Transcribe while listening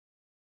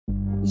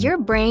Your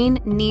brain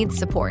needs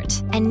support,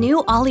 and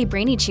new Ollie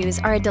Brainy Chews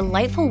are a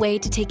delightful way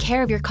to take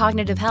care of your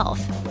cognitive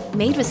health.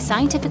 Made with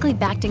scientifically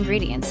backed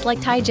ingredients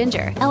like Thai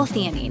ginger,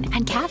 L-theanine,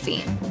 and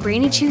caffeine,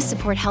 Brainy Chews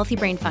support healthy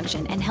brain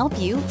function and help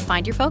you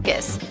find your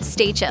focus,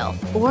 stay chill,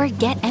 or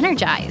get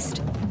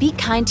energized. Be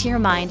kind to your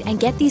mind and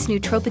get these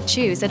nootropic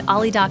chews at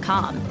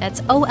ollie.com.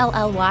 That's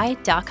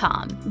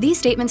OLLY.com. These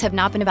statements have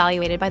not been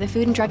evaluated by the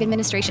Food and Drug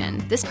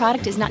Administration. This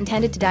product is not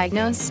intended to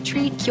diagnose,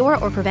 treat, cure,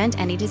 or prevent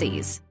any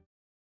disease.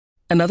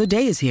 Another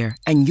day is here,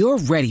 and you're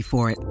ready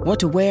for it. What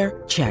to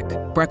wear? Check.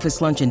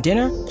 Breakfast, lunch, and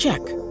dinner? Check.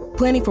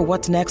 Planning for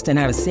what's next and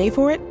how to save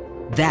for it?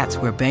 That's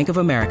where Bank of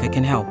America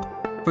can help.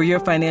 For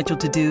your financial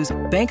to-dos,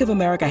 Bank of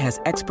America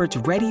has experts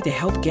ready to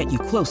help get you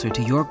closer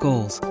to your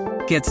goals.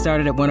 Get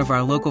started at one of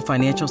our local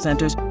financial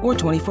centers or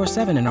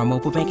 24/7 in our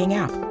mobile banking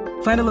app.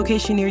 Find a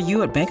location near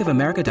you at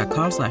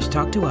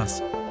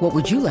bankofamerica.com/talktous. What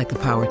would you like the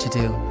power to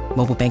do?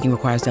 Mobile banking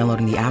requires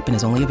downloading the app and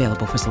is only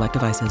available for select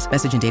devices.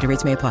 Message and data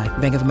rates may apply.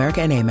 Bank of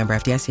America N.A., member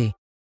FDIC.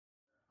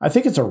 I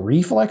think it's a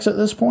reflex at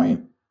this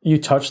point. You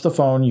touch the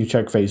phone, you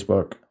check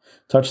Facebook.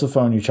 Touch the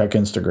phone, you check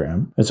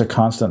Instagram. It's a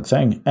constant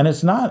thing. And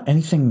it's not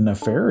anything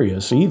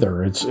nefarious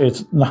either.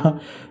 It's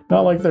not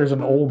like there's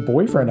an old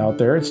boyfriend out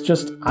there. It's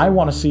just, I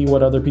want to see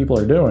what other people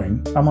are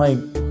doing. I'm like,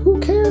 who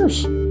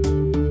cares?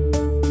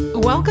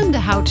 Welcome to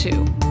How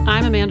To.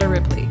 I'm Amanda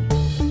Ripley.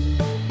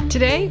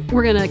 Today,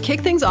 we're going to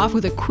kick things off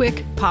with a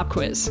quick pop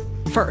quiz.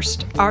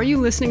 First, are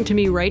you listening to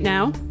me right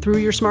now through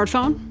your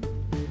smartphone?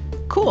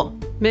 Cool.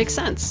 Makes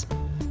sense.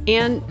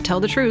 And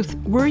tell the truth,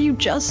 were you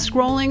just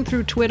scrolling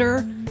through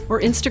Twitter or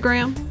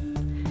Instagram?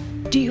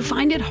 Do you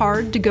find it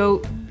hard to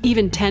go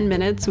even 10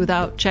 minutes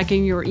without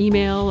checking your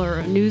email or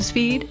a news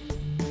feed?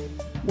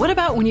 What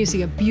about when you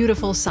see a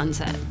beautiful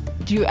sunset?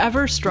 Do you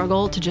ever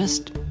struggle to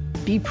just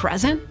be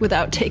present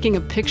without taking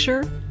a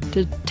picture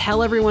to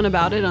tell everyone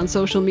about it on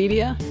social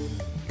media?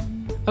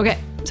 Okay,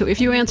 so if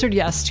you answered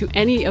yes to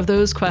any of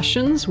those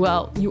questions,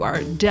 well, you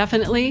are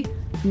definitely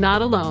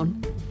not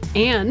alone,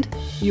 and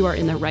you are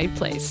in the right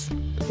place.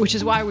 Which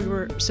is why we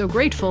were so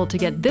grateful to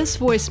get this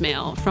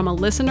voicemail from a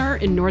listener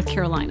in North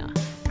Carolina.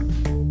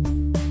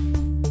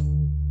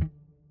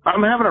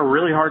 I'm having a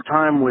really hard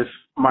time with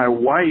my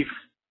wife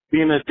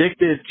being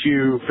addicted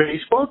to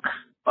Facebook,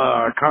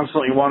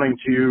 constantly wanting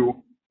to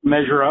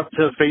measure up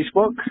to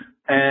Facebook,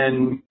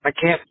 and I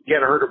can't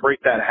get her to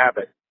break that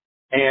habit.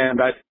 And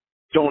I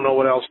don't know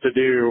what else to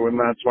do, and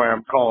that's why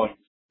I'm calling.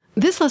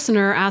 This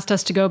listener asked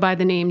us to go by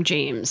the name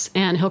James,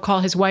 and he'll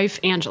call his wife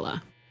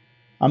Angela.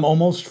 I'm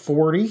almost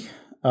 40.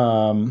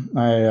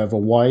 I have a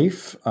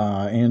wife,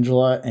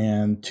 Angela,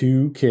 and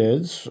 2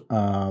 kids.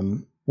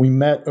 We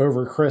met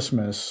over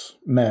Christmas,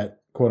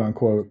 quote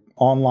unquote,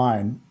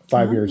 online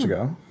 5 years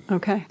ago.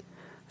 Okay.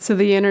 So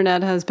the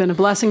internet has been a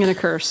blessing and a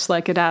curse,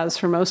 like it has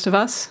for most of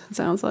us, it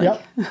sounds like.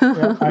 Yep.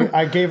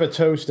 I gave a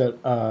toast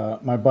at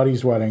my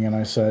buddy's wedding, and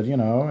I said,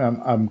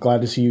 I'm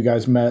glad to see you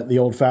guys met the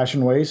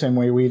old-fashioned way, same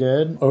way we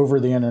did, over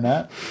the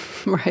internet.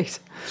 Right.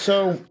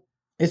 So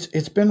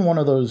it's been one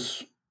of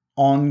those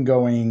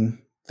ongoing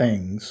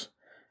things.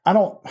 I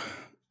don't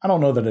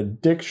know that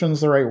addiction's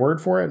the right word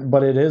for it,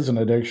 but it is an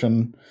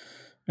addiction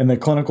in the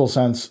clinical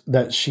sense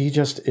that she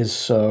just is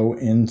so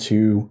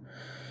into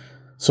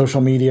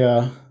social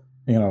media,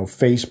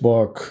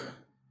 Facebook,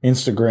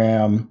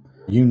 Instagram,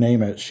 you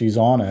name it, she's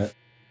on it.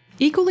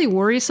 Equally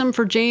worrisome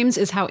for James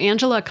is how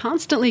Angela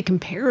constantly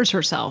compares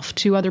herself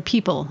to other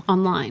people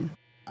online.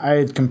 I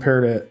had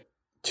compared it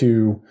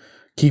to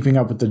Keeping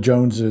Up with the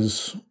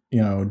Joneses,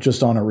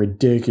 just on a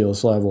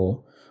ridiculous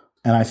level.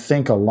 And I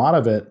think a lot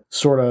of it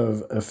sort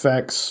of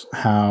affects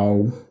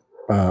how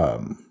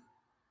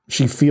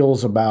she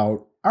feels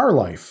about our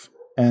life.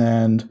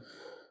 And,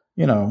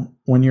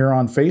 when you're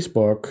on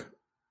Facebook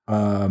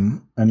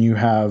and you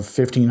have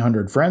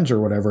 1,500 friends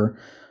or whatever,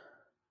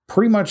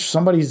 pretty much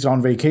somebody's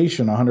on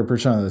vacation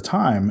 100% of the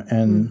time.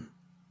 And,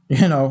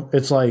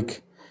 it's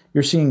like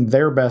you're seeing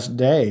their best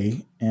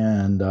day,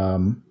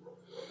 and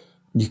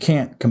you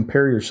can't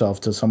compare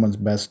yourself to someone's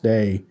best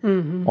day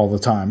all the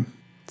time.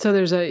 So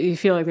you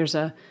feel like there's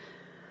a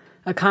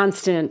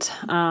constant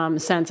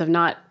sense of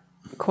not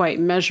quite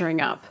measuring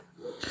up.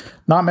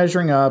 Not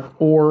measuring up,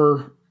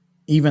 or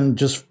even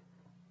just,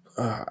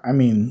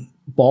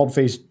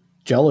 bald-faced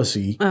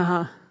jealousy.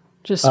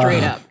 Just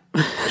straight up.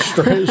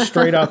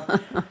 Straight up.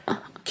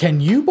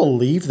 Can you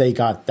believe they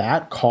got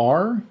that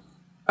car?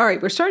 All right,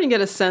 we're starting to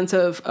get a sense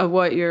of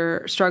what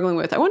you're struggling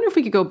with. I wonder if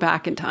we could go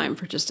back in time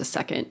for just a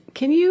second.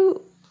 Can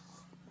you,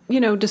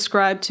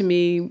 describe to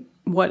me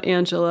what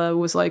Angela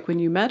was like when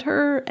you met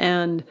her,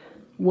 and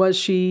was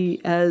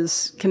she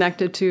as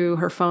connected to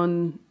her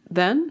phone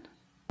then?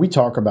 We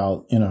talk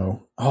about,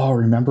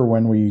 remember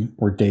when we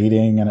were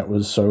dating and it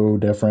was so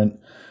different?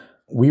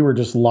 We were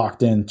just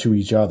locked into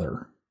each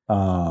other.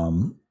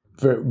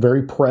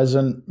 Very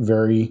present,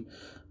 very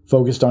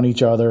focused on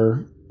each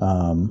other,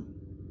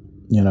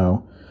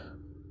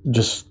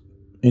 just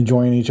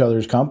enjoying each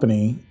other's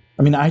company.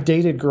 I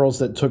dated girls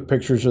that took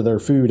pictures of their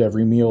food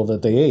every meal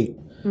that they ate.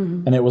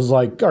 Mm-hmm. And it was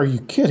like, are you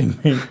kidding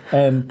me?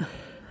 And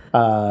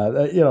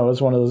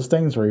It's one of those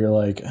things where you're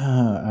like,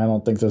 I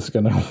don't think this is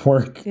going to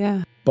work.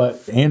 Yeah.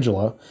 But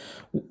Angela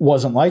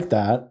wasn't like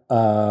that,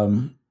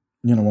 when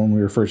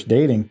we were first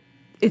dating.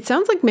 It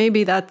sounds like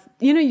maybe that,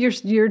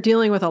 you're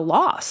dealing with a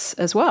loss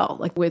as well,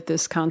 like with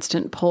this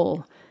constant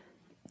pull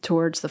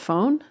towards the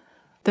phone.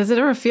 Does it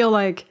ever feel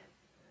like,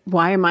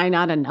 why am I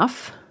not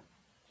enough?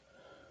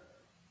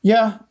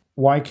 Yeah.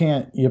 Why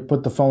can't you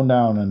put the phone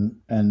down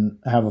and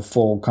have a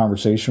full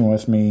conversation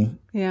with me?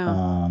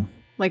 Yeah.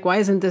 Like, why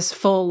isn't this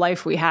full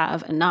life we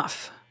have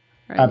enough?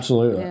 Right?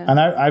 Absolutely. Yeah. And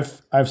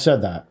I've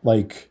said that,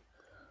 like,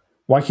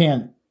 why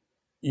can't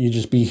you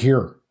just be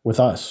here with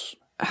us?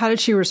 How did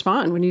she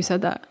respond when you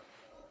said that?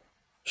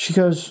 She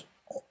goes,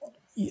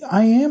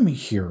 I am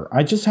here.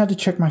 I just had to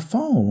check my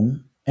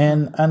phone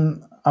and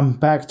I'm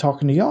back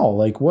talking to y'all.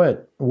 Like,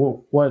 what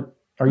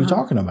are you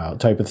talking about?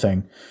 Type of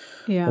thing.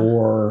 Yeah.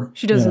 Or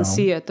she doesn't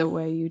see it the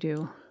way you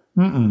do.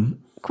 Mm-mm.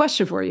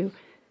 Question for you.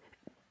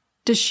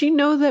 Does she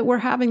know that we're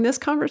having this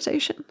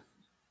conversation?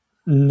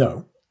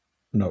 No.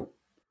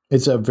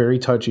 It's a very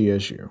touchy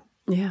issue.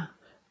 Yeah.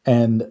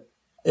 And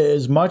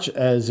as much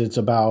as it's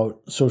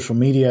about social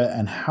media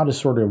and how to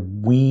sort of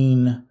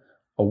wean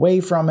away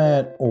from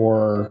it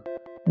or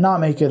not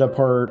make it a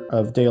part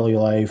of daily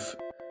life,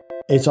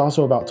 it's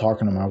also about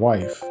talking to my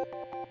wife.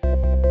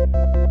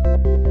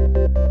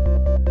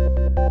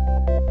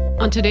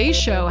 On today's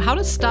show, how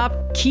to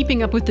stop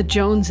keeping up with the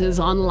Joneses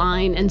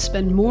online and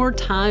spend more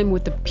time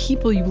with the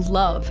people you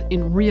love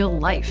in real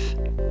life.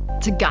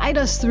 To guide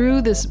us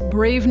through this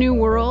brave new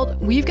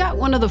world, we've got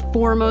one of the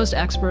foremost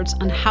experts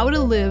on how to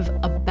live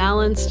a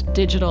balanced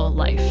digital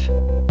life.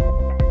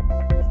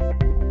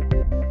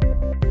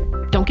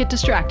 Don't get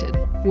distracted.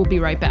 We'll be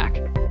right back.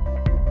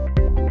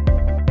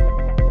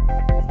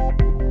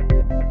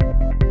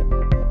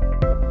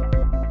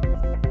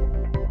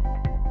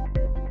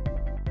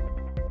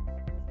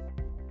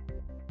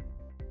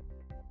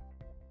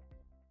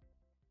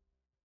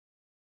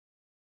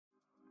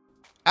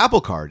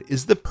 Apple Card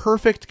is the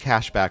perfect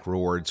cashback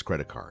rewards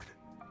credit card.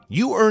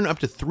 You earn up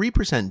to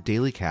 3%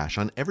 daily cash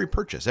on every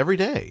purchase every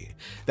day.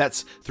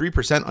 That's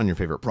 3% on your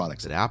favorite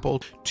products at Apple,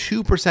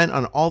 2%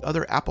 on all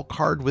other Apple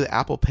Card with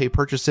Apple Pay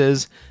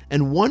purchases,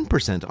 and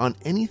 1% on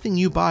anything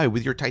you buy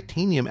with your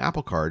titanium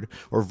Apple Card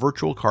or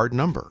virtual card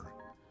number.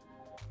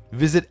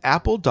 Visit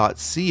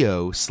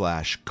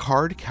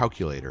apple.co/card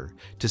calculator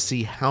to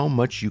see how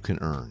much you can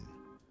earn.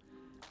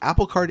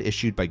 Apple Card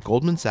issued by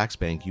Goldman Sachs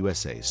Bank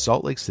USA,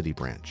 Salt Lake City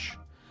branch.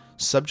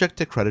 Subject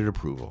to credit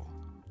approval.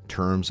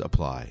 Terms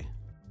apply.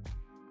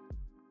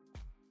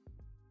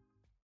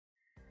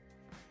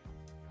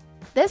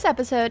 This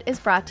episode is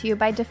brought to you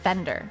by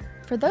Defender.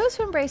 For those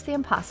who embrace the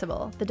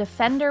impossible, the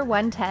Defender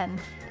 110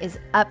 is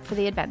up for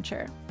the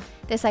adventure.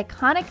 This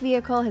iconic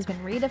vehicle has been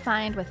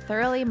redefined with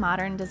thoroughly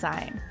modern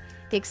design.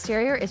 The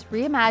exterior is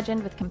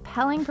reimagined with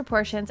compelling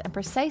proportions and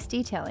precise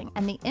detailing,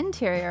 and the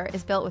interior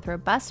is built with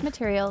robust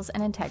materials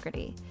and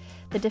integrity.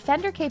 The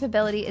Defender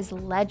capability is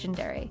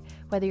legendary,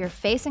 whether you're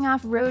facing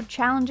off road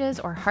challenges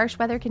or harsh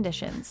weather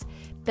conditions.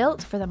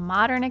 Built for the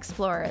modern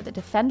explorer, the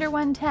Defender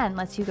 110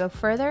 lets you go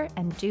further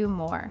and do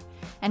more.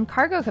 And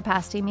cargo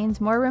capacity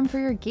means more room for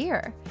your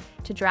gear.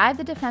 To drive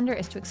the Defender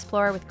is to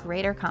explore with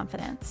greater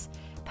confidence.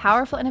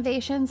 Powerful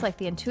innovations like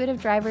the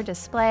intuitive driver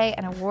display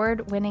and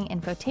award-winning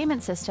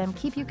infotainment system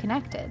keep you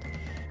connected.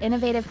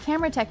 Innovative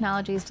camera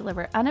technologies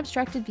deliver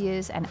unobstructed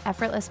views and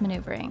effortless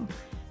maneuvering.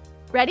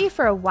 Ready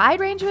for a wide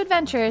range of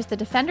adventures, the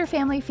Defender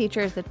family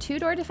features the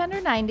two-door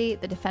Defender 90,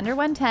 the Defender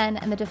 110,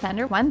 and the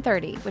Defender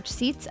 130, which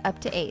seats up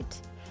to 8.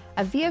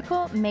 A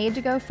vehicle made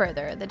to go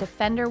further, the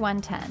Defender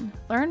 110.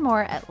 Learn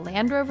more at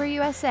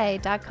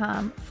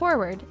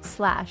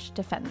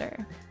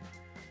LandRoverUSA.com/Defender.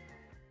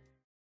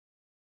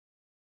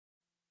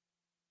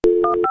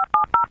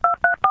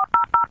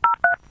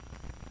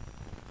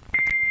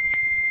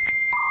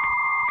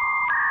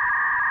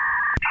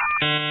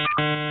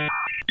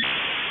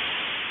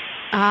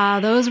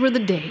 Those were the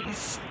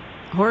days.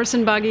 Horse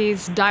and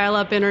buggies,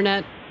 dial-up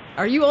internet.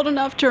 Are you old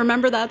enough to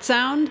remember that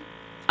sound?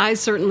 I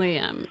certainly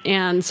am,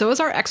 and so is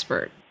our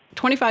expert.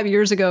 25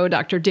 years ago,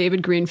 Dr.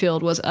 David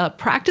Greenfield was a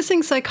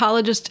practicing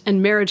psychologist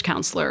and marriage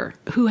counselor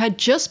who had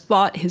just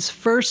bought his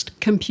first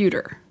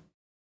computer.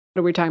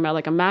 What are we talking about,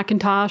 like a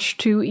Macintosh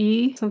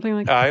 2E, something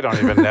like that? I don't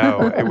even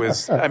know.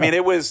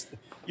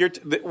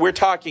 We're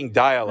talking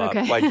dial-up.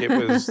 Okay. Like it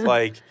was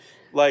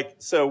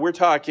so we're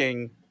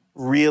talking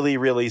really,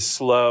 really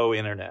slow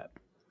internet.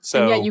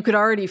 So, and yet you could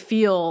already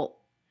feel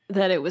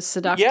that it was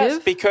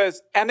seductive?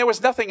 Yes, and there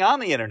was nothing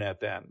on the internet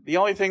then. The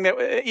only thing that,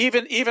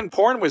 even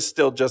porn was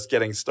still just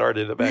getting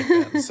started back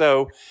then.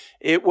 So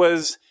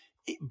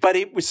but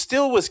it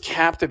still was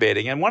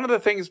captivating. And one of the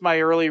things my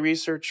early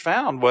research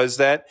found was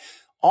that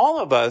all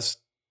of us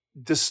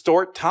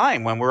distort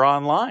time when we're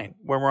online,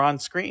 when we're on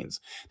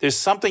screens. There's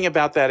something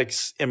about that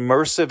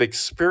immersive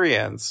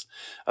experience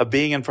of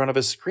being in front of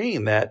a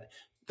screen that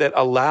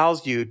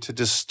allows you to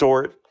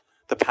distort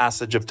the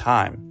passage of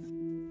time.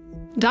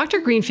 Dr.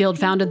 Greenfield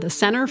founded the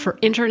Center for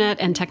Internet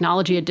and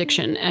Technology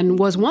Addiction and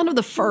was one of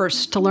the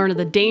first to learn of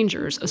the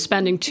dangers of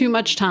spending too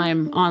much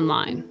time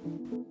online.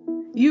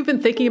 You've been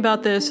thinking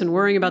about this and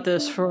worrying about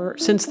this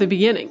since the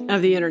beginning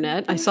of the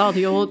internet. I saw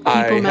the old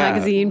People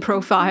magazine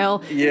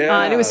profile,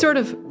 and it was sort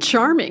of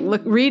charming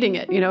reading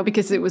it,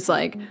 because it was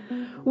like,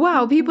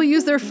 wow, people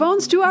use their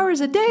phones 2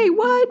 hours a day.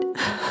 What?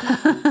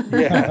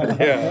 Yeah,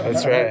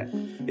 that's right.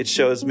 It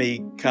shows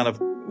me kind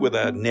of with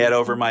a net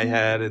over my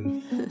head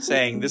and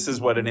saying this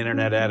is what an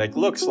internet addict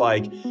looks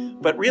like.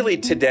 But really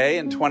today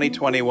in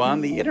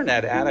 2021, the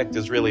internet addict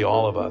is really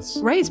all of us.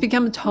 Right. It's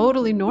become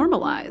totally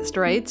normalized,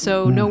 right?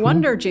 So no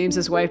wonder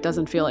James's wife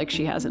doesn't feel like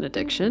she has an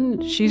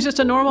addiction. She's just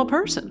a normal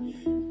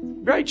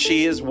person. Right.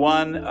 She is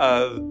one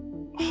of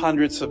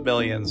hundreds of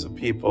millions of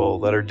people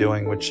that are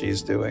doing what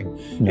she's doing.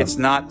 Yep. It's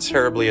not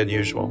terribly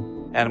unusual.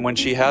 And when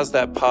she has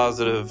that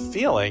positive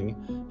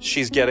feeling,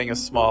 she's getting a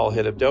small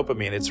hit of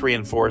dopamine. It's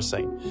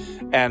reinforcing.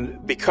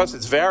 And because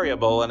it's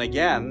variable and,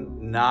 again,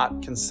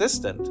 not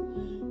consistent,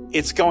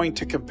 it's going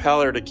to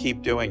compel her to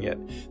keep doing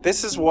it.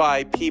 This is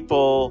why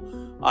people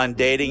on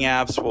dating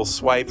apps will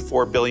swipe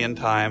 4 billion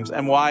times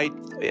and why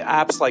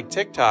apps like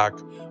TikTok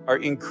are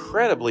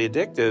incredibly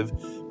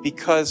addictive,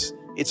 because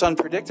it's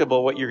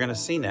unpredictable what you're going to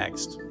see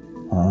next.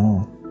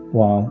 Oh,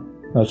 wow.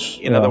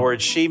 In other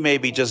words, she may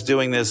be just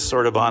doing this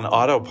sort of on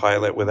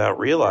autopilot without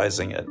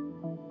realizing it,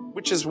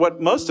 which is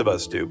what most of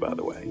us do, by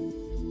the way.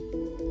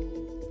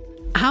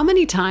 How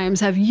many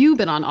times have you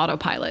been on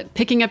autopilot,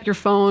 picking up your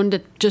phone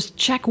to just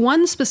check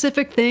one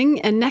specific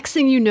thing, and next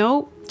thing you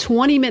know,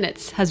 20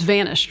 minutes has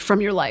vanished from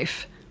your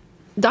life?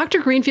 Dr.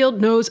 Greenfield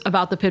knows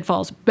about the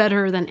pitfalls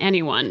better than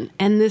anyone,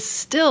 and this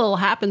still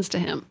happens to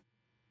him.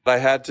 I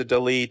had to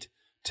delete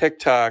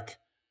TikTok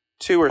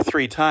 2 or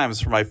 3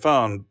 times from my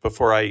phone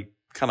before I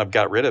kind of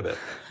got rid of it,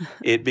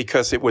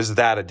 because it was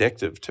that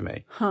addictive to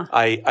me. Huh.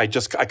 I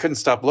couldn't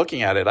stop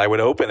looking at it. I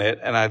would open it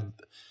and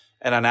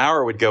an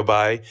hour would go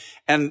by.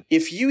 And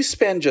if you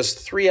spend just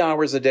 3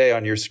 hours a day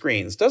on your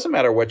screens, doesn't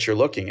matter what you're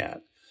looking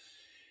at,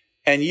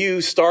 and you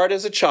start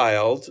as a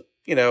child,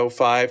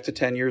 5 to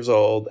 10 years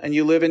old, and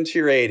you live into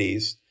your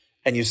 80s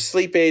and you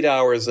sleep 8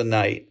 hours a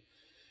night,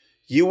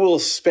 you will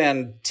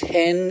spend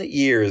 10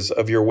 years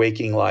of your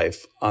waking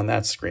life on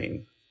that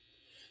screen.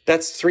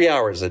 That's 3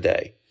 hours a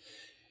day.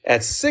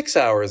 At 6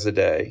 hours a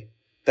day,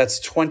 that's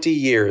 20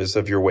 years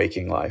of your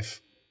waking life.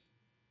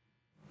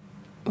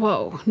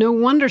 Whoa, no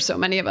wonder so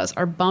many of us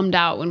are bummed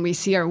out when we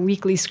see our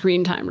weekly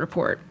screen time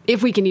report,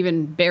 if we can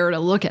even bear to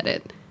look at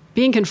it.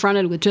 Being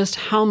confronted with just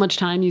how much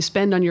time you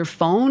spend on your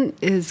phone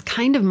is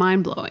kind of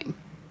mind-blowing.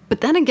 But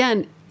then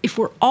again, if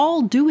we're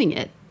all doing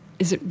it,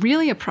 is it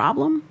really a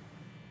problem?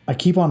 I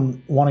keep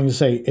on wanting to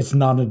say it's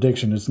not an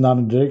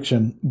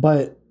addiction,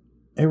 but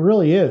it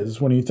really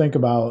is when you think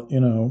about,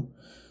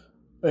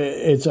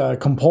 it's a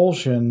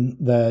compulsion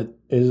that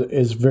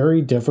is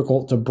very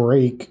difficult to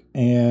break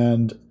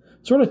and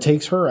sort of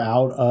takes her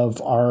out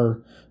of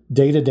our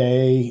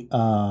day-to-day,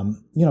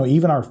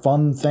 even our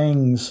fun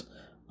things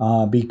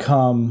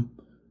become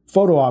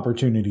photo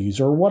opportunities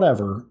or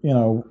whatever,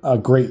 a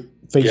great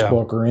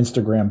Facebook or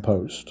Instagram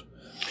post.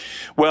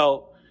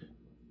 Well,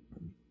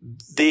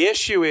 the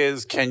issue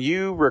is, can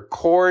you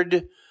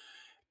record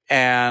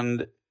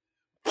and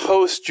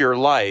post your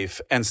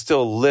life and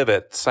still live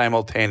it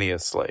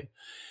simultaneously?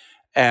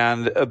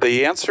 And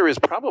the answer is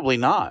probably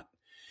not,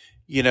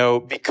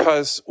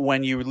 because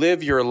when you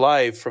live your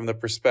life from the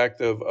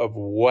perspective of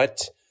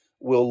what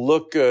will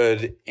look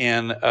good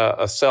in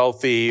a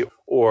selfie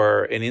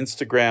or an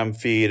Instagram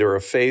feed or a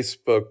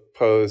Facebook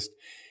post,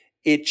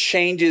 it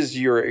changes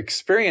your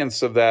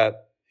experience of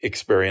that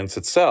experience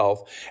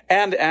itself.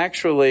 And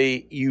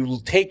actually, you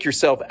take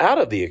yourself out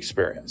of the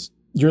experience.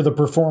 You're the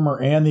performer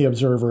and the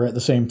observer at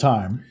the same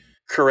time.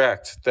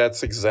 Correct.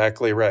 That's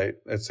exactly right.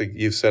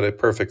 You've said it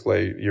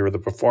perfectly. You're the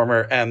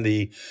performer and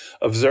the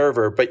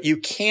observer, but you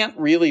can't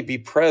really be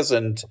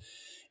present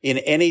in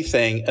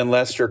anything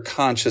unless you're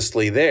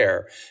consciously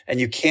there. And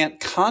you can't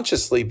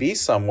consciously be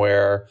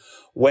somewhere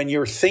when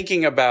you're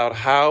thinking about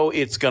how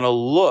it's going to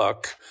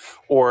look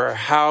or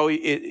how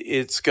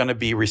it's going to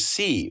be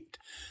received.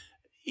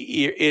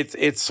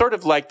 It's sort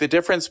of like the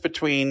difference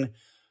between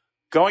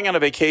going on a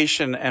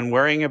vacation and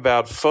worrying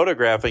about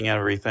photographing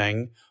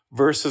everything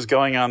versus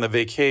going on the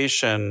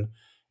vacation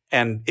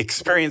and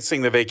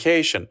experiencing the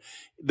vacation.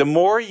 The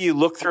more you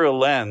look through a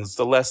lens,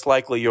 the less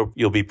likely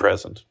you'll be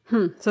present.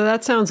 So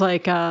that sounds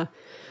like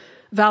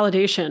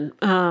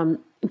validation,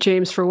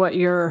 James, for what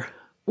you're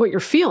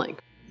feeling.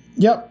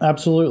 Yep,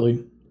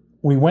 absolutely.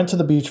 We went to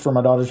the beach for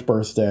my daughter's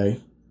birthday,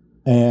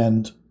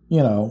 and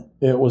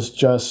it was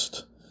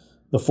just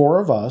the 4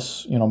 of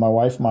us. My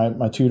wife,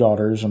 my 2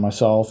 daughters, and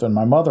myself, and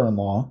my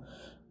mother-in-law,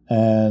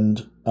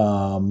 and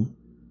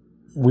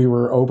we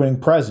were opening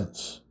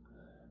presents.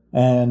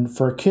 And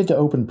for a kid to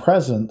open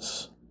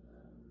presents,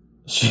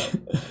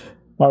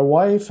 my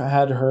wife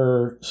had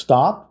her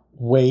stop,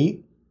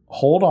 wait,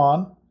 hold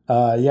on.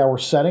 We're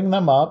setting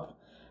them up.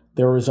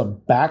 There was a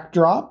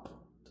backdrop,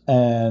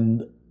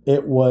 and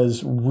it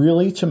was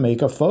really to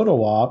make a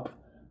photo op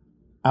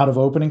out of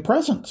opening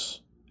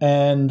presents.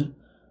 And,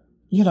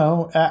 you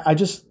know, I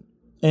just,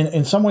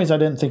 in some ways, I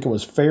didn't think it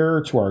was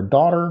fair to our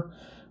daughter,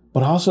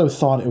 but I also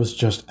thought it was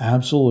just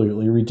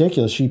absolutely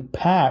ridiculous. She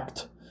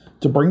packed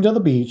to bring to the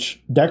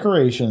beach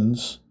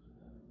decorations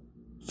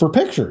for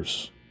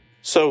pictures.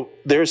 So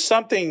there's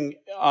something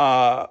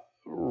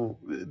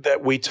that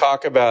we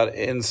talk about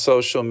in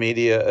social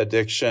media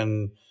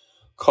addiction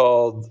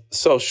called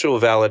social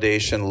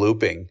validation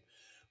looping,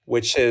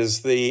 which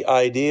is the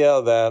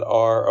idea that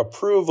our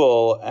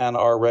approval and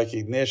our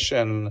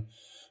recognition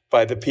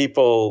by the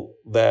people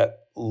that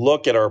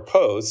look at our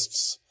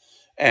posts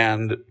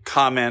and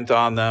comment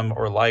on them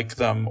or like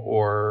them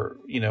or,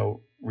 you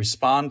know,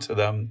 respond to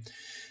them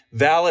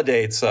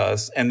validates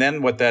us. And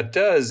then what that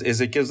does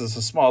is it gives us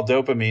a small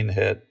dopamine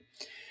hit.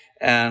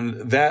 And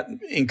that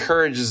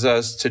encourages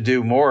us to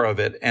do more of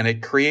it. And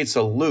it creates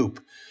a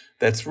loop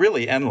that's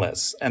really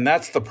endless. And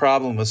that's the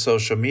problem with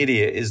social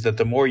media, is that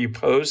the more you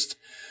post,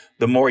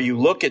 the more you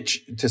look at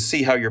to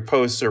see how your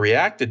posts are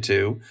reacted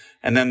to,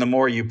 and then the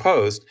more you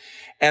post.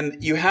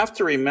 And you have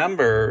to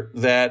remember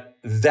that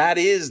that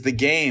is the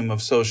game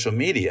of social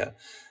media.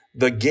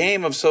 The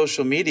game of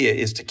social media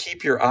is to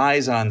keep your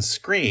eyes on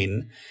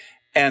screen,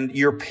 and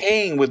you're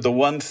paying with the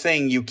one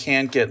thing you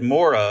can't get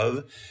more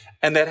of,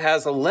 and that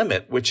has a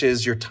limit, which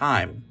is your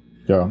time.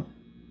 Yeah.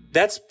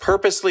 That's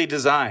purposely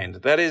designed.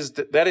 That is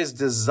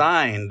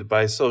designed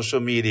by social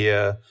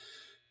media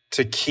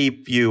to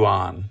keep you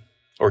on,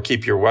 or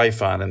keep your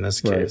wife on in this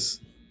case.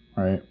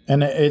 Right.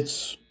 And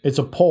it's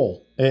a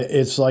pull.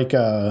 It's like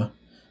a...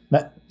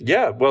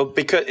 Yeah, well,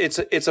 because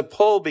it's a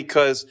pull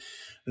because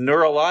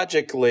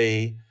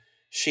neurologically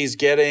she's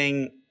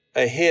getting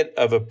a hit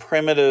of a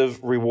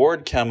primitive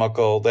reward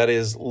chemical that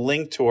is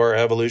linked to our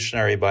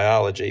evolutionary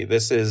biology.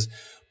 This is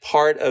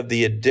part of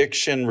the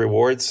addiction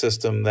reward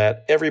system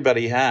that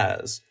everybody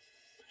has.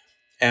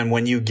 And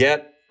when you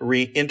get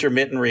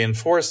intermittent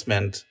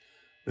reinforcement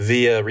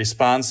via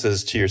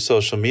responses to your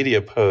social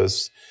media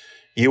posts,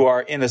 you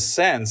are, in a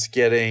sense,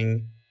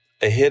 getting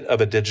a hit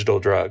of a digital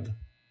drug.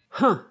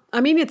 Huh.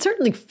 I mean, it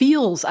certainly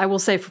feels, I will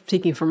say,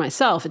 speaking for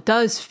myself, it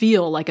does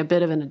feel like a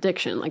bit of an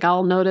addiction. Like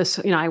I'll notice,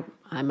 you know,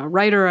 I'm a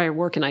writer, I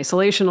work in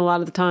isolation a lot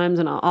of the times,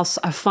 and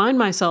I find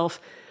myself,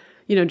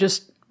 you know,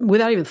 just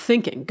without even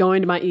thinking,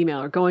 going to my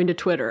email or going to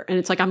Twitter. And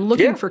it's like, I'm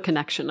looking for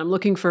connection. I'm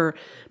looking for,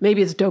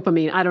 maybe it's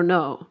dopamine. I don't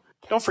know.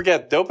 Don't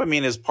forget,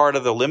 dopamine is part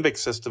of the limbic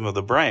system of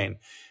the brain,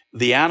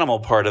 the animal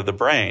part of the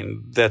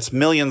brain that's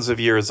millions of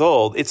years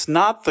old. It's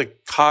not the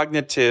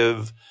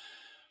cognitive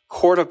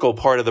cortical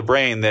part of the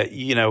brain that,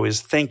 you know, is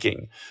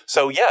thinking.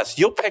 So yes,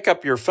 you'll pick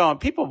up your phone.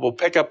 People will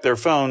pick up their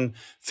phone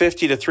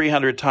 50 to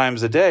 300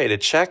 times a day to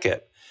check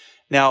it.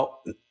 Now,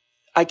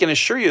 I can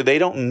assure you they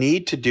don't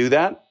need to do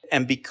that.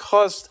 And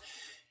because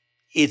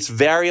it's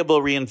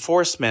variable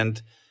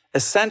reinforcement,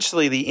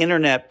 essentially the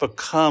internet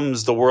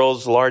becomes the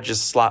world's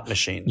largest slot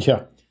machine.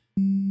 Yeah.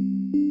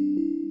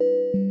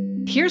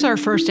 Here's our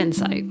first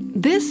insight.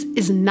 This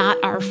is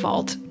not our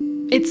fault.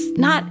 It's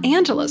not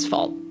Angela's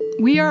fault.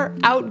 We are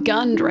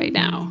outgunned right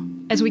now,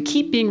 as we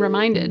keep being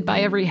reminded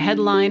by every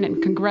headline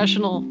and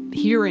congressional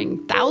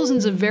hearing.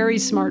 Thousands of very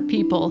smart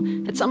people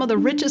at some of the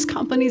richest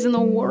companies in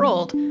the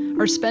world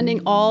are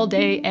spending all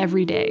day,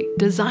 every day,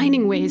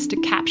 designing ways to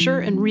capture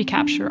and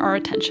recapture our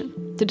attention,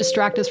 to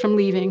distract us from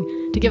leaving,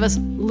 to give us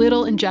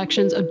little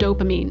injections of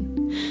dopamine.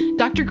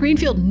 Dr.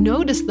 Greenfield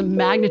noticed the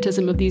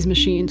magnetism of these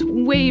machines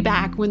way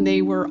back when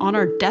they were on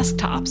our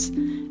desktops.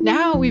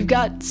 Now we've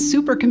got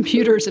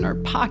supercomputers in our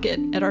pocket,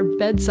 at our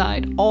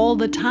bedside, all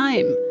the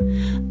time.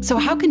 So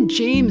how can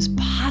James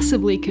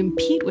possibly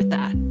compete with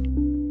that?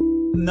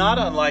 Not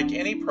unlike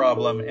any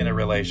problem in a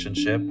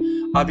relationship.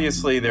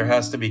 Obviously, there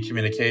has to be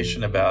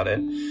communication about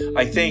it.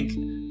 I think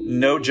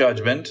no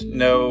judgment,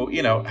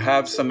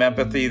 have some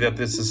empathy that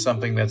this is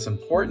something that's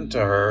important to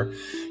her.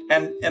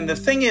 And the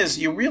thing is,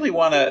 you really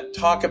want to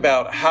talk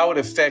about how it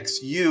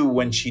affects you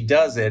when she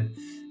does it,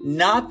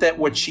 not that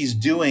what she's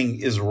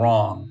doing is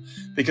wrong.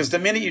 Because the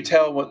minute you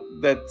tell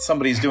that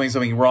somebody's doing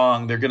something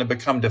wrong, they're going to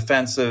become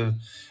defensive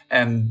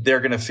and they're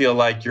going to feel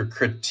like you're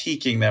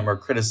critiquing them or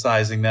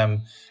criticizing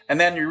them. And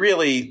then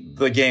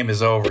the game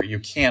is over. You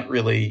can't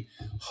really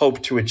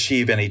hope to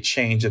achieve any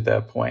change at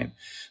that point.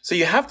 So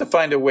you have to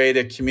find a way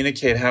to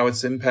communicate how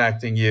it's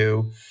impacting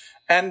you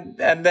and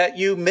that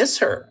you miss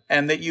her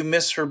and that you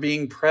miss her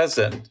being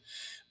present,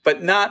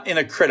 but not in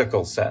a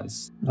critical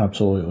sense.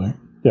 Absolutely.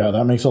 Yeah,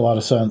 that makes a lot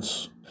of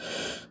sense.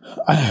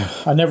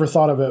 I never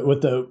thought of it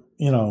with the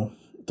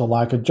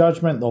lack of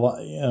judgment,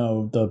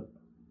 the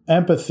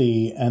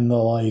empathy and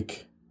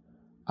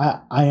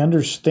I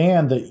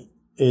understand that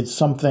it's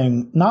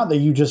something not that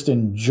you just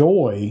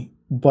enjoy,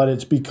 but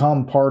it's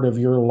become part of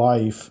your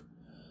life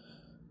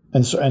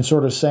and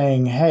sort of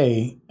saying,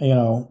 hey,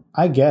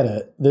 I get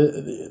it.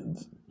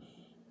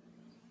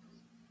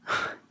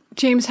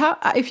 James, how,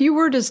 if you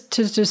were to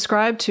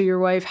describe to your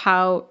wife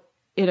how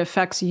it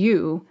affects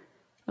you,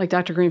 like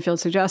Dr. Greenfield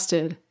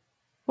suggested,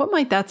 what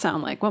might that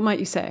sound like? What might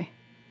you say?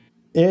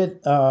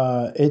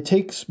 It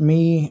takes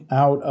me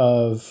out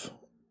of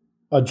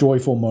a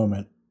joyful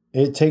moment.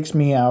 it takes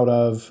me out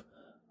of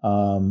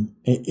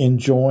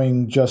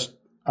enjoying just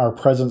our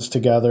presence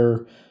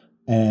together,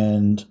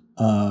 and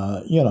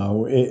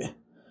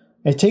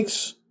it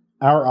takes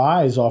our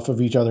eyes off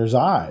of each other's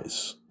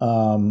eyes.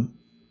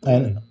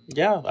 And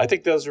yeah, I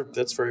think that's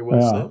very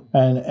well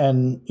said.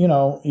 And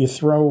you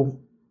throw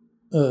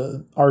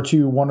our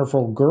two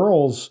wonderful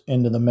girls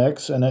into the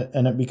mix, and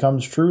it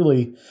becomes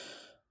truly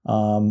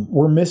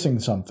we're missing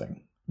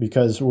something,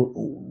 because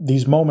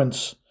these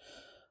moments,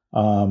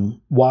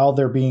 while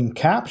they're being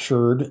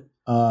captured,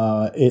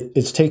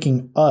 it's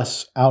taking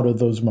us out of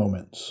those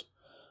moments,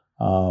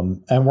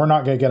 and we're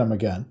not going to get them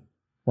again.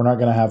 We're not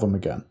going to have them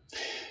again.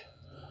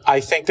 I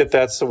think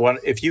that's the one.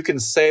 If you can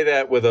say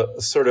that with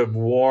a sort of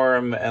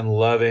warm and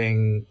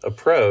loving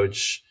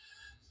approach,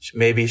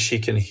 maybe she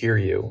can hear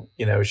you.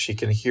 She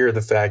can hear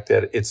the fact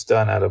that it's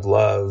done out of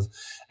love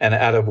and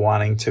out of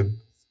wanting to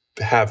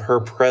have her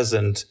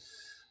present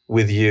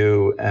with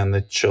you and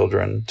the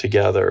children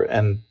together,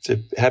 and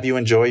to have you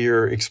enjoy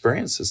your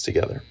experiences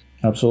together.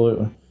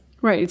 Absolutely.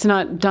 Right. It's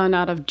not done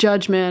out of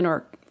judgment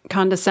or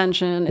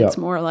condescension. It's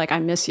more like, I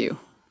miss you.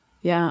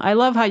 Yeah. I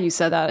love how you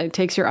said that. It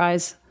takes your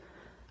eyes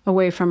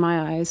away from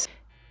my eyes.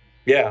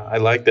 Yeah, I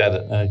like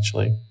that,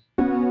 actually.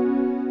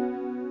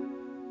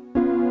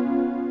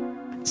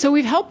 So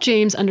we've helped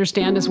James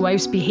understand his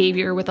wife's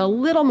behavior with a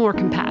little more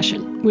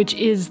compassion, which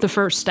is the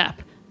first step.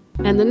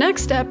 And the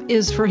next step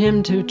is for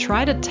him to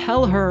try to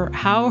tell her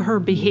how her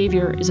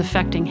behavior is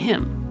affecting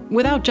him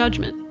without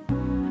judgment.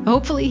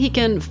 Hopefully he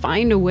can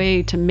find a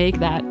way to make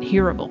that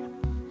hearable.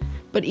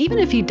 But even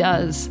if he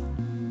does,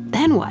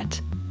 then what?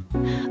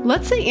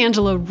 Let's say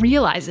Angela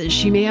realizes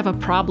she may have a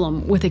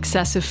problem with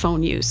excessive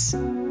phone use.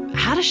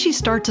 How does she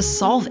start to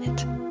solve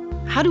it?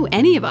 How do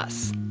any of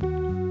us?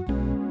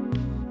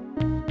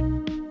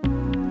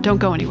 Don't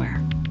go anywhere.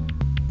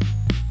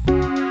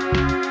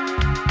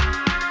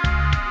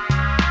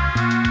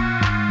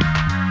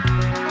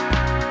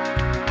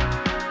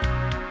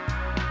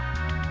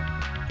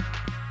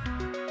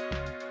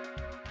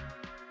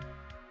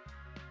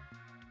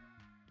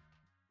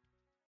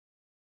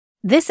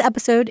 This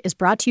episode is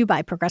brought to you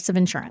by Progressive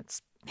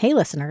Insurance. Hey,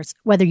 listeners,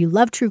 whether you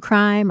love true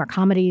crime or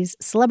comedies,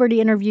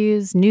 celebrity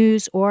interviews,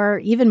 news, or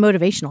even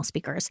motivational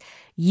speakers,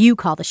 you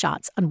call the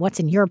shots on what's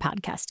in your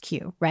podcast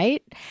queue,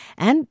 right?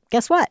 And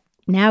guess what?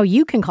 Now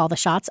you can call the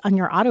shots on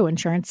your auto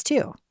insurance,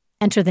 too.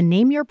 Enter the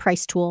Name Your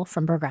Price tool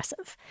from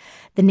Progressive.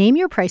 The Name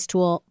Your Price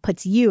tool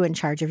puts you in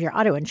charge of your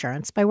auto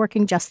insurance by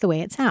working just the way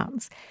it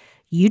sounds.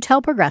 You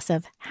tell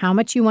Progressive how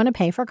much you want to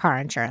pay for car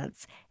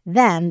insurance.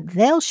 Then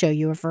they'll show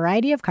you a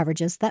variety of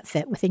coverages that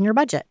fit within your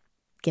budget,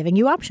 giving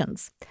you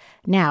options.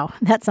 Now,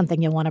 that's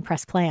something you'll want to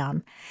press play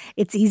on.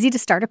 It's easy to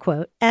start a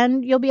quote,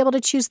 and you'll be able to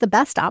choose the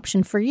best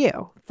option for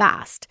you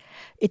fast.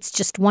 It's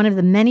just one of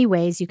the many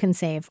ways you can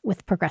save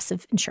with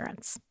Progressive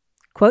Insurance.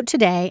 Quote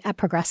today at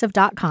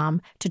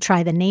Progressive.com to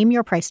try the Name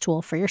Your Price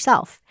tool for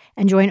yourself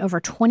and join over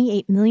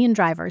 28 million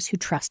drivers who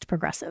trust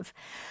Progressive.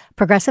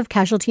 Progressive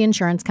Casualty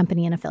Insurance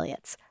Company and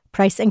Affiliates.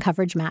 Price and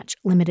coverage match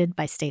limited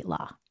by state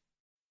law.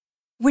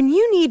 When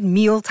you need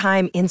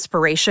mealtime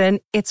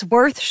inspiration, it's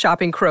worth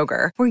shopping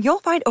Kroger, where you'll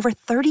find over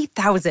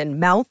 30,000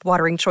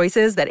 mouth-watering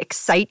choices that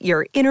excite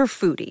your inner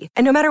foodie.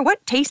 And no matter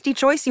what tasty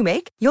choice you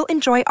make, you'll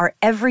enjoy our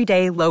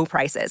everyday low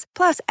prices,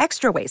 plus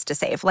extra ways to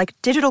save, like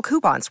digital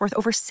coupons worth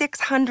over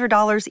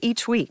 $600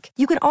 each week.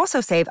 You can also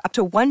save up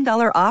to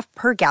 $1 off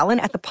per gallon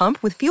at the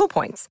pump with fuel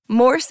points.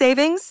 More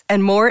savings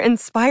and more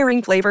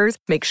inspiring flavors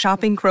make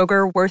shopping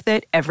Kroger worth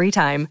it every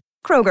time.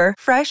 Kroger,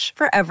 fresh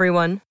for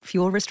everyone.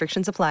 Fuel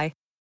restrictions apply.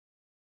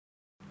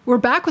 We're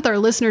back with our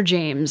listener,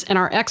 James, and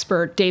our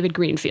expert, David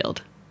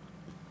Greenfield.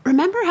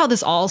 Remember how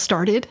this all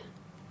started?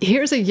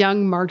 Here's a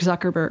young Mark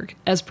Zuckerberg,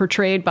 as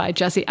portrayed by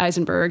Jesse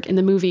Eisenberg in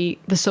the movie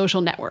The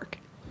Social Network.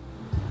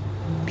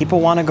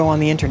 People want to go on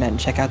the internet and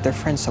check out their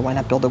friends, so why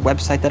not build a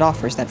website that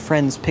offers that?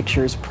 Friends,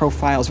 pictures,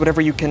 profiles, whatever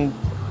you can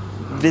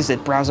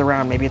visit, browse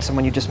around. Maybe it's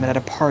someone you just met at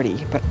a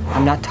party. But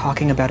I'm not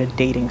talking about a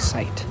dating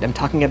site. I'm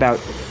talking about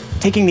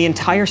taking the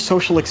entire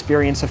social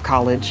experience of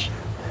college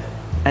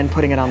and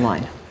putting it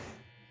online.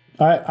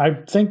 I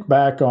think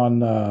back on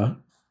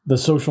The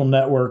Social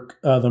Network,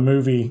 the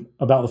movie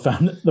about the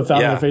founding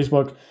of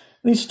Facebook.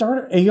 And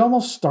he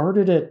almost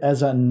started it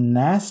as a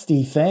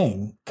nasty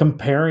thing,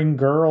 comparing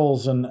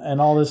girls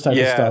and all this type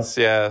of stuff.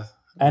 Yeah.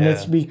 And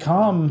it's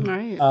become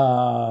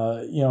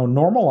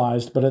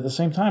normalized, but at the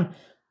same time,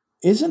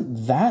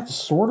 isn't that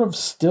sort of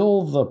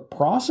still the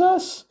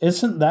process?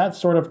 Isn't that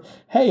sort of,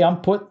 hey,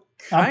 I'm putting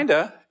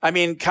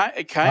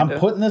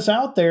this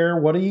out there.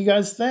 What do you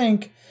guys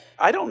think?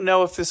 I don't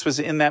know if this was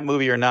in that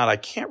movie or not. I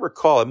can't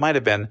recall. It might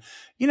have been.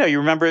 You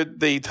remember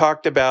they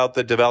talked about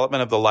the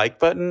development of the like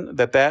button,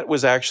 that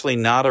was actually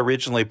not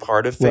originally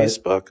part of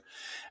Facebook.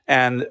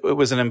 And it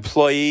was an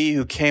employee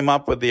who came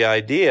up with the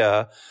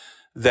idea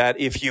that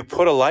if you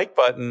put a like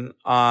button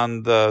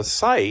on the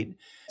site,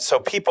 so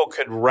people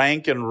could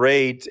rank and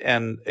rate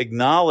and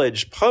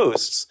acknowledge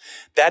posts,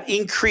 that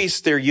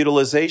increased their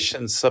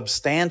utilization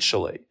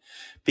substantially.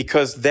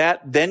 because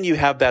then you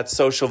have that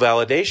social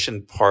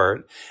validation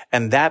part,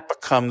 and that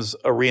becomes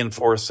a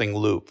reinforcing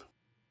loop.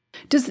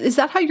 Is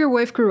that how your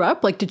wife grew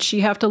up? Like, did she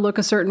have to look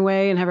a certain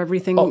way and have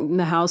everything in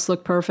the house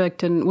look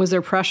perfect? And was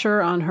there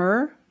pressure on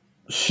her?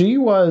 She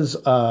was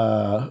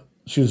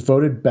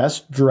voted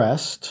best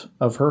dressed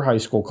of her high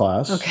school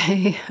class.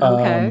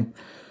 Okay.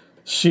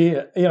 She,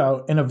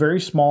 in a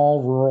very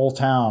small rural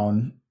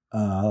town,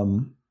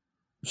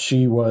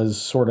 she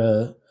was sort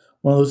of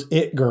one of those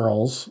it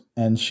girls,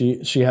 and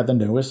she had the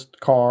newest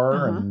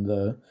car and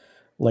the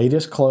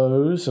latest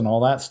clothes and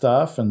all that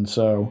stuff. And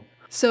so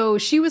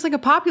she was like a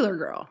popular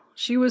girl.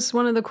 She was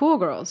one of the cool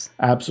girls.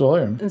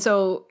 Absolutely. And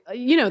so,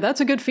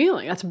 that's a good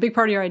feeling. That's a big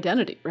part of your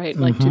identity, right?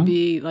 Like to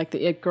be like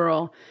the it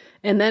girl.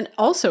 And then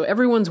also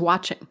everyone's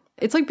watching.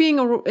 It's like being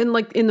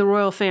in the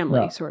royal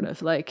family, sort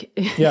of. Like,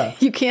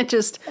 you can't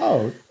just,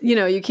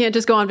 you can't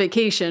just go on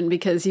vacation,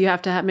 because you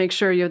have to make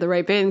sure you have the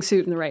right bathing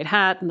suit and the right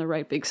hat and the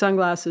right big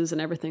sunglasses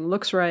and everything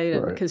looks right.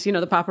 And because, the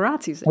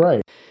paparazzi's there.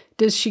 Right.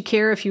 Does she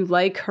care if you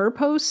like her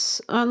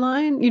posts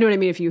online? You know what I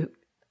mean? If you,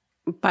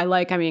 by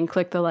like, I mean,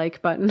 click the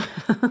like button.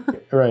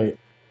 Right.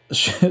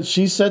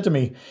 She said to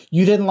me,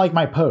 "You didn't like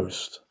my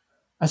post."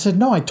 I said,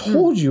 "No, I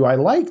told you I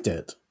liked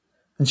it."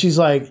 And she's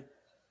like,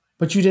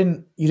 "But you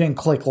didn't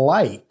click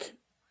like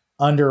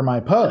under my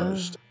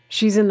post."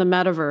 She's in the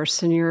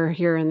metaverse and you're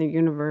here in the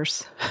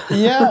universe.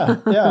 Yeah.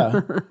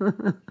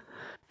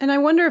 And I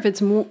wonder if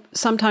it's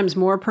sometimes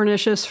more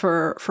pernicious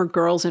for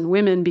girls and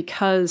women,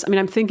 because,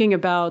 I'm thinking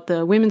about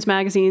the women's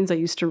magazines I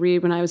used to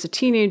read when I was a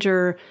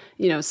teenager,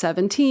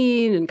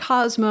 17 and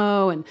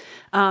Cosmo. And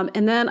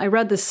then I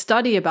read this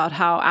study about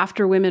how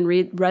after women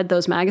read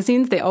those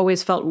magazines, they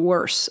always felt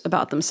worse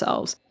about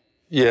themselves.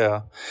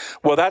 Yeah.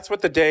 Well, that is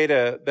what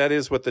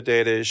the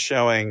data is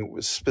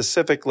showing,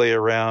 specifically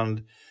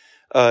around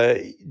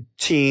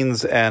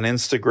teens and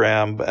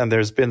Instagram. And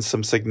there's been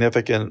some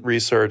significant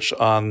research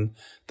on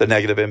the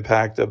negative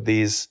impact of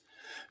these,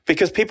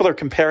 because people are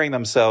comparing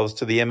themselves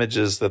to the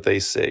images that they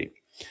see,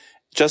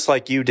 just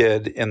like you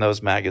did in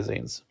those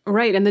magazines.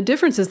 Right. And the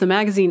difference is the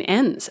magazine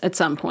ends at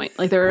some point.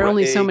 Like, there are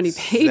only so many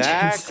pages.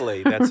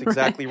 Exactly. That's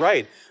exactly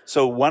right.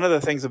 So one of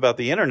the things about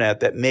the internet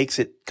that makes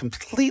it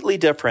completely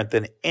different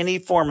than any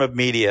form of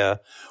media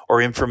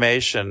or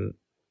information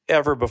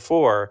ever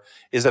before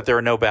is that there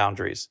are no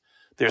boundaries.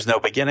 There's no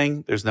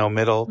beginning, there's no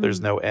middle, there's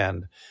no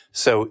end.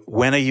 So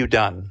when are you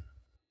done?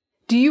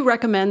 Do you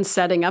recommend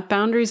setting up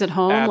boundaries at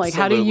home? Absolutely. Like,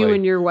 how do you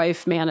and your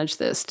wife manage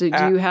this? Do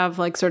you have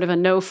like sort of a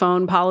no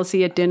phone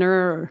policy at dinner?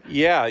 Or?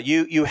 Yeah,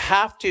 you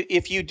have to.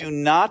 If you do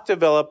not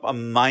develop a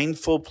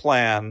mindful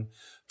plan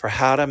for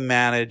how to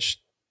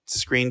manage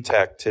screen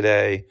tech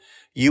today,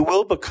 you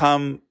will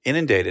become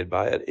inundated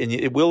by it, and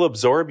it will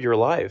absorb your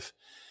life.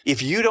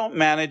 If you don't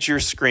manage your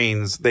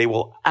screens, they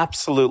will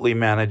absolutely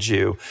manage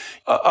you.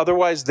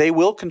 Otherwise, they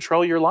will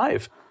control your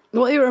life.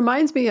 Well, it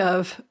reminds me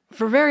of,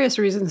 for various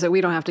reasons that we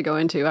don't have to go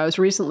into, I was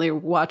recently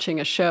watching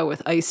a show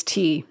with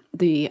Ice-T,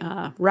 the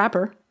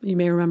rapper, you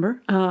may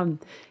remember. And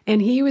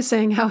he was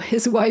saying how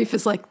his wife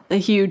is like a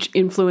huge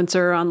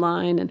influencer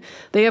online. And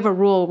they have a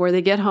rule where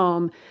they get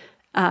home,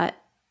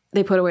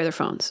 they put away their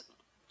phones.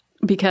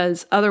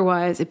 Because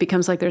otherwise it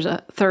becomes like there's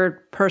a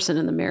third person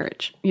in the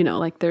marriage.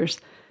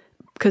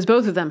 Because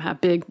both of them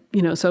have big,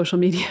 social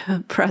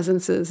media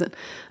presences.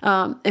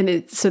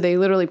 And so they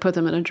literally put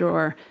them in a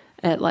drawer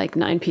at like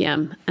 9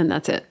 p.m. and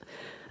that's it.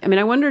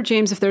 I wonder,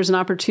 James, if there's an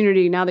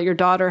opportunity now that your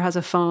daughter has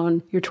a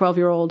phone, your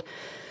 12-year-old,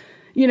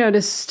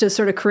 to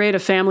sort of create a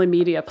family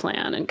media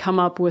plan and come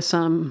up with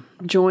some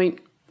joint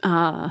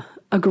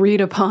agreed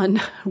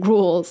upon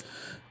rules.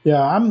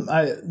 Yeah,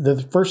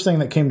 the first thing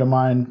that came to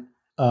mind,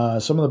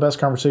 some of the best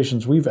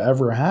conversations we've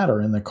ever had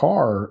are in the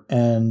car.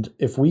 And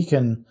if we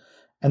can,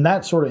 and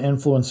that sort of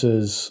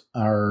influences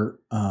our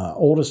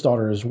oldest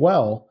daughter as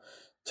well,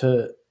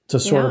 to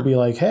sort of be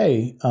like,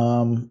 hey,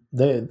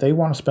 they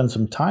want to spend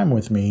some time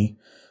with me,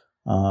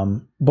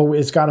 but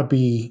it's got to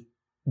be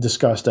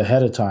discussed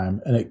ahead of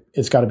time, and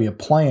it's got to be a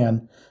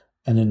plan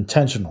and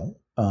intentional.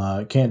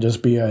 It can't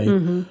just be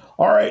all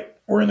right,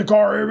 we're in the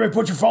car, everybody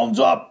put your phones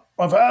up,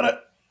 I've had it,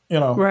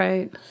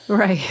 Right.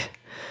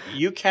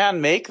 You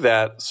can make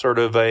that sort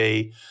of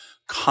a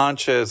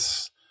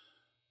conscious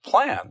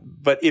plan,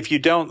 but if you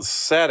don't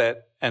set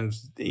it and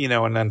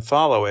then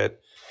follow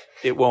it,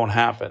 it won't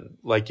happen.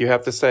 Like, you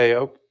have to say,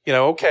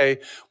 okay,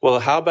 well,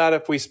 how about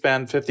if we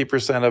spend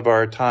 50% of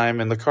our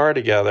time in the car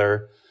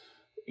together,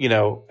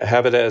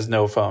 have it as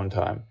no phone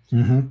time.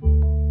 Mm-hmm.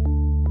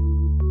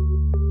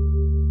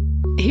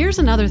 Here's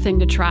another thing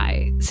to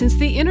try. Since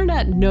the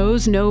internet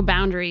knows no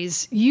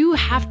boundaries, you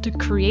have to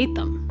create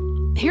them.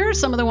 Here are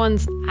some of the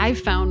ones I've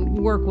found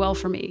work well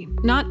for me.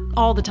 Not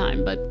all the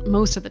time, but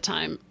most of the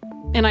time.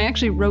 And I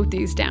actually wrote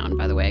these down,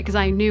 by the way, because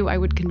I knew I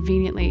would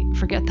conveniently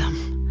forget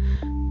them.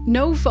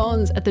 No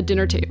phones at the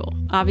dinner table.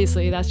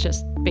 Obviously, that's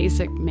just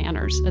basic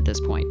manners at this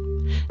point.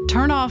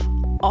 Turn off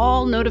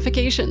all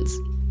notifications,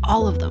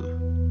 all of them.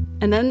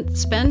 And then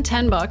spend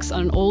 $10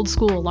 on an old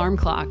school alarm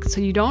clock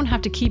so you don't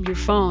have to keep your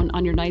phone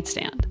on your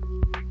nightstand.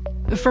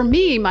 For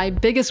me, my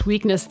biggest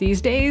weakness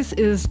these days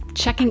is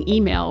checking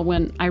email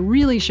when I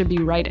really should be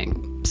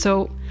writing.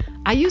 So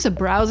I use a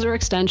browser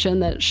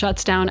extension that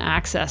shuts down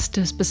access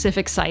to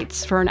specific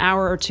sites for an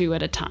hour or two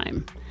at a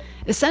time.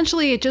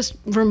 Essentially, it just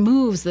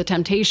removes the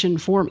temptation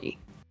for me.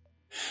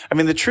 I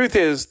mean, the truth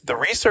is, the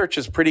research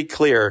is pretty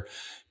clear.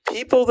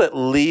 People that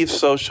leave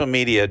social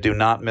media do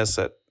not miss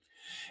it.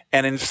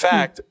 And in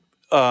fact,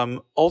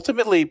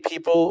 ultimately,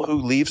 people who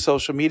leave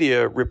social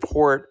media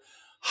report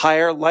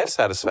higher life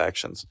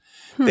satisfactions.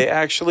 They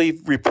actually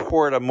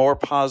report a more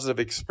positive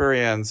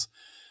experience.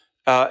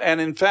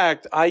 And in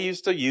fact, I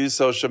used to use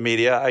social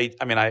media.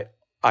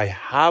 I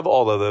have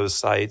all of those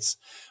sites.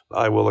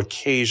 I will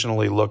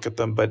occasionally look at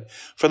them, but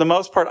for the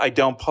most part, I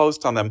don't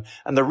post on them.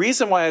 And the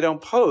reason why I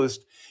don't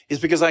post is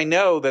because I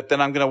know that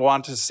then I'm going to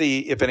want to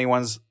see if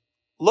anyone's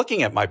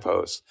looking at my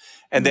posts.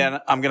 And then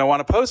I'm going to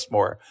want to post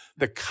more.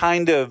 The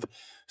kind of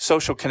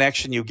social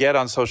connection you get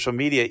on social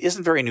media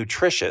isn't very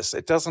nutritious.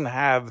 It doesn't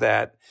have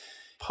that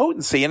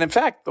potency. And in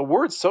fact, the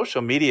word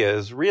social media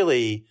is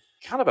really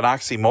kind of an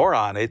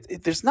oxymoron.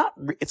 It's not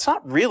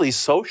really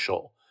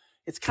social.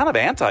 It's kind of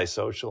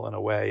antisocial in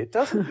a way. It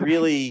doesn't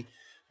really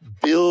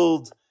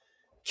build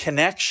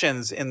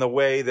connections in the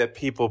way that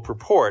people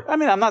purport. I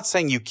mean, I'm not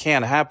saying you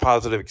can't have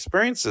positive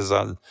experiences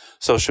on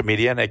social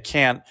media and it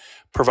can't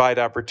provide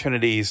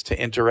opportunities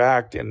to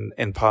interact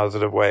in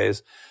positive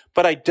ways,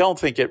 but I don't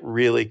think it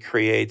really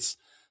creates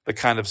the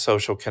kind of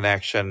social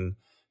connection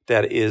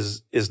that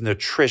is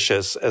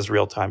nutritious as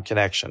real-time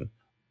connection.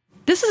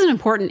 This is an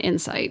important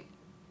insight.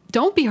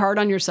 Don't be hard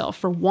on yourself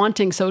for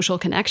wanting social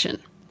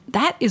connection.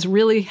 That is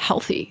really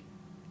healthy.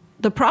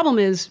 The problem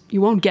is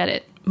you won't get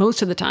it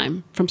most of the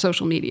time from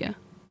social media.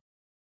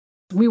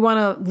 We want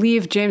to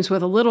leave James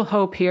with a little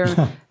hope here.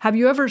 Have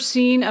you ever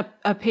seen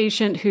a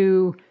patient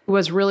who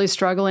was really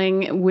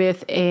struggling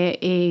with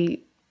a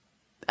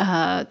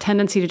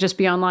tendency to just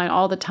be online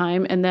all the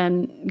time and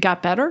then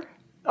got better?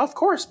 Of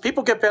course.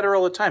 People get better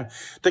all the time.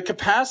 The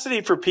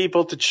capacity for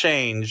people to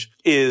change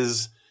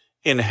is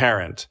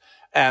inherent.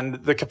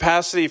 And the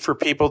capacity for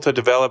people to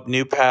develop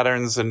new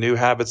patterns and new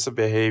habits of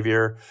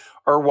behavior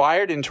are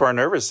wired into our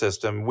nervous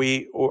system.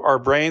 Our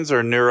brains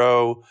are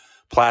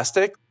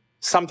neuroplastic.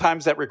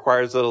 Sometimes that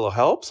requires a little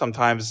help.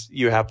 Sometimes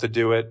you have to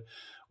do it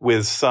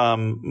with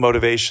some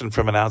motivation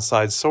from an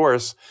outside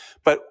source.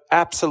 But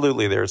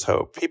absolutely, there's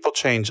hope. People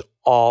change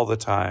all the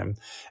time.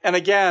 And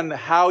again,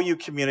 how you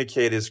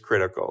communicate is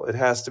critical. It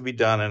has to be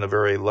done in a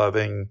very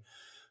loving,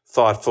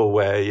 thoughtful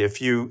way. If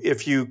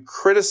you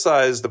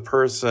criticize the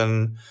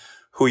person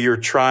who you're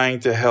trying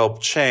to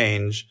help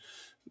change,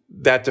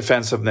 that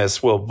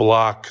defensiveness will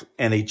block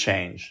any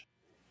change.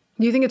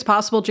 Do you think it's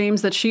possible,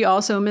 James, that she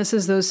also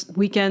misses those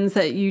weekends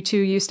that you two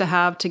used to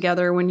have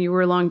together when you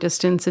were long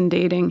distance and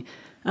dating,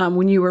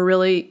 when you were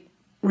really,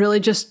 really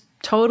just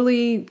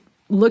totally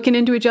looking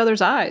into each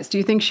other's eyes? Do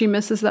you think she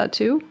misses that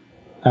too?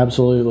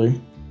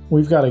 Absolutely.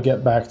 We've got to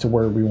get back to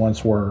where we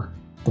once were.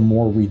 The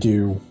more we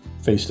do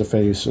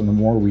face-to-face and the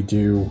more we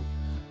do,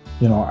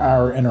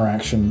 our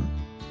interaction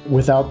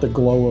without the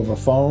glow of a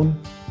phone,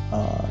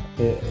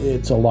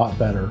 it's a lot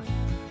better.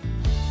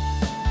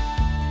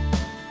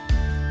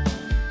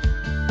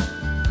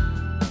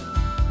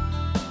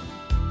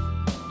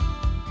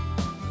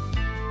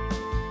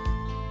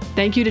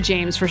 Thank you to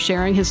James for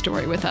sharing his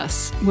story with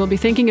us. We'll be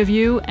thinking of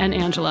you and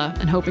Angela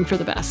and hoping for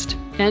the best.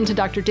 And to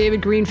Dr.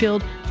 David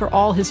Greenfield for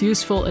all his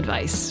useful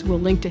advice. We'll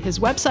link to his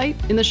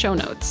website in the show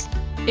notes.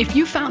 If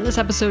you found this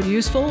episode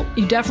useful,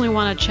 you definitely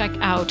want to check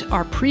out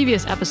our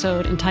previous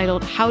episode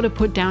entitled How to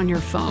Put Down Your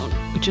Phone,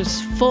 which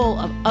is full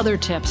of other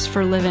tips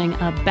for living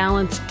a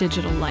balanced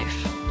digital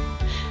life.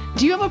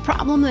 Do you have a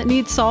problem that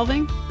needs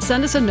solving?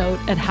 Send us a note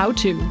at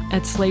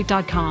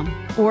howto@slate.com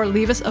or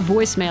leave us a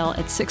voicemail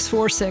at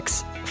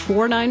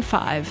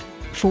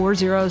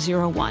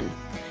 646-495-4001.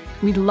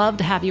 We'd love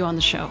to have you on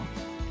the show.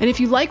 And if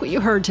you like what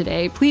you heard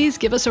today, please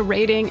give us a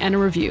rating and a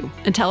review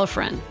and tell a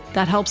friend.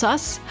 That helps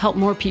us help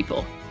more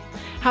people.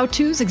 How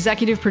To's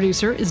executive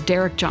producer is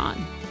Derek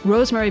John.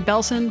 Rosemary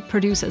Belson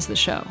produces the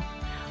show.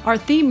 Our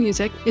theme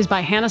music is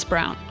by Hannes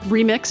Brown,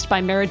 remixed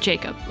by Merritt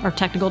Jacob, our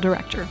technical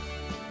director.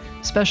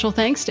 Special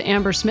thanks to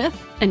Amber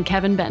Smith and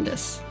Kevin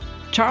Bendis.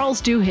 Charles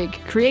Duhigg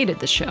created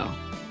the show.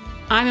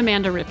 I'm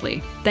Amanda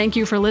Ripley. Thank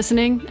you for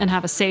listening and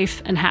have a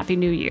safe and happy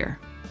new year.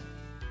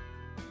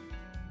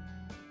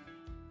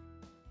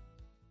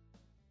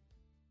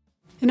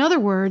 In other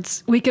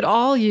words, we could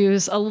all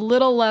use a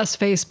little less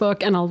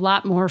Facebook and a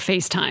lot more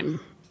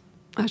FaceTime.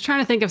 I was trying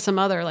to think of some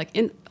other, a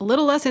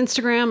little less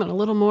Instagram and a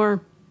little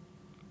more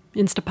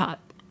Instapot.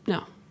 No.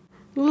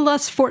 A little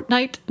less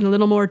Fortnite and a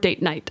little more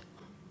date night.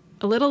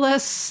 A little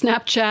less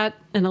Snapchat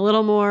and a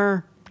little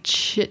more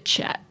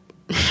chit-chat.